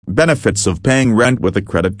Benefits of paying rent with a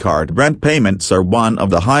credit card. Rent payments are one of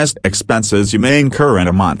the highest expenses you may incur in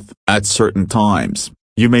a month. At certain times,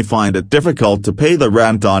 you may find it difficult to pay the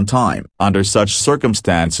rent on time. Under such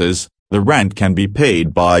circumstances, the rent can be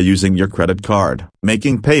paid by using your credit card.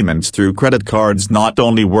 Making payments through credit cards not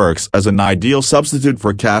only works as an ideal substitute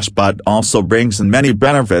for cash but also brings in many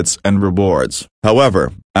benefits and rewards.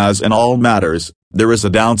 However, as in all matters, there is a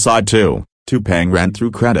downside too. To paying rent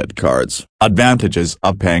through credit cards. Advantages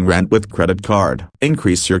of paying rent with credit card.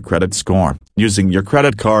 Increase your credit score. Using your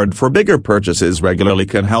credit card for bigger purchases regularly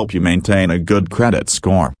can help you maintain a good credit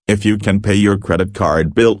score. If you can pay your credit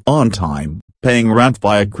card bill on time, paying rent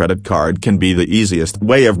via credit card can be the easiest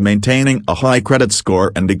way of maintaining a high credit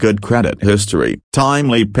score and a good credit history.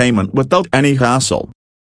 Timely payment without any hassle.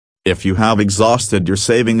 If you have exhausted your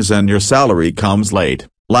savings and your salary comes late,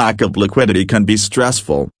 lack of liquidity can be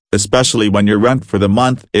stressful, especially when your rent for the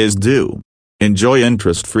month is due. Enjoy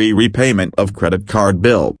interest-free repayment of credit card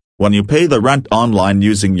bill. When you pay the rent online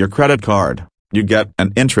using your credit card, you get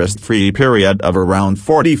an interest-free period of around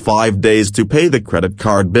 45 days to pay the credit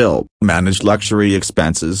card bill. Manage luxury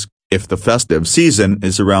expenses. If the festive season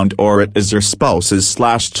is around or it is your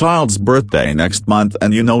spouse's/child's birthday next month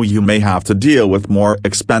and you know you may have to deal with more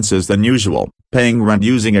expenses than usual, paying rent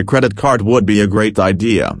using a credit card would be a great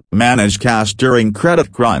idea. Manage cash during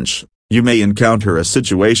credit crunch. You may encounter a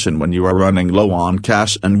situation when you are running low on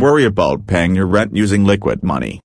cash and worry about paying your rent using liquid money.